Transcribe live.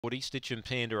Stitch and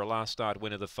Panda, a last start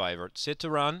winner, the favourite. Set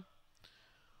to run.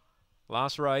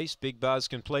 Last race, Big Buzz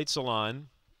completes the line.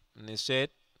 And they're set.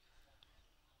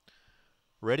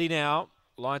 Ready now.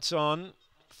 Lights on.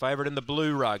 Favourite in the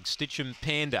blue rug, Stitch and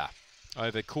Panda.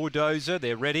 Over Cordoza,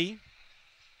 they're ready.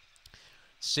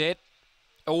 Set.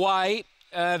 Away.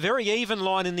 Very even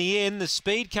line in the end. The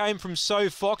speed came from So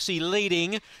Foxy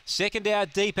leading. Second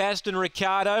out deep, Aston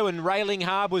Ricardo, and railing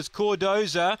hard was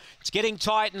Cordoza. It's getting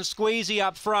tight and squeezy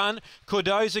up front.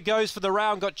 Cordoza goes for the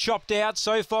rail and got chopped out.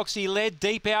 So Foxy led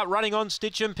deep out, running on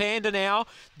Stitch and Panda now.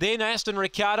 Then Aston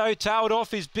Ricardo tailed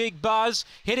off his Big Buzz.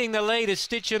 Hitting the lead is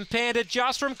Stitch and Panda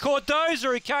just from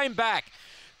Cordoza, who came back.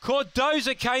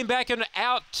 Cordoza came back and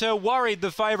out worried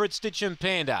the favourite Stitch and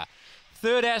Panda.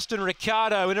 Third, Aston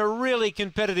Ricardo in a really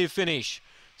competitive finish.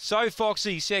 So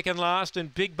Foxy second last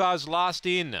and Big Buzz last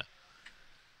in.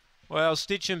 Well,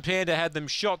 Stitch and Panda had them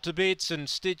shot to bits, and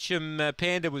Stitch and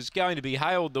Panda was going to be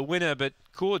hailed the winner, but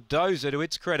Cordoza, to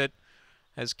its credit,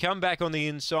 has come back on the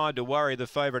inside to worry the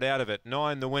favourite out of it.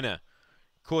 9 the winner.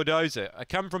 Cordoza, a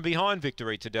come from behind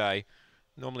victory today.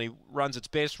 Normally runs its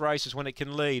best races when it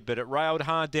can lead, but it railed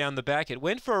hard down the back. It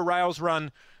went for a rails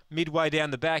run midway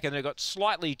down the back, and it got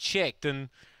slightly checked, and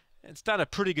it's done a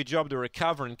pretty good job to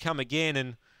recover and come again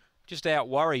and just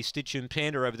out-worry Stitch and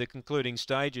Panda over the concluding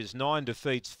stages. 9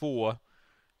 defeats 4,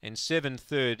 and 7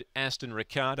 third Aston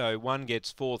Ricardo. 1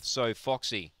 gets fourth So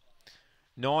Foxy.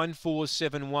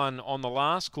 9-4-7-1 on the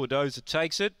last. Cordoza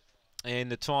takes it,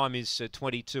 and the time is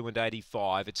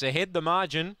 22:85. It's ahead the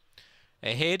margin.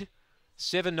 Ahead.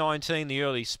 7.19 the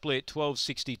early split,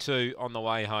 12.62 on the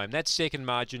way home. That's second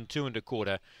margin, 2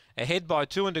 1/4. Ahead by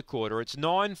 2 1/4. It's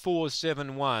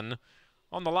 9-4-7-1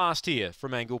 on the last here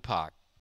from Angle Park.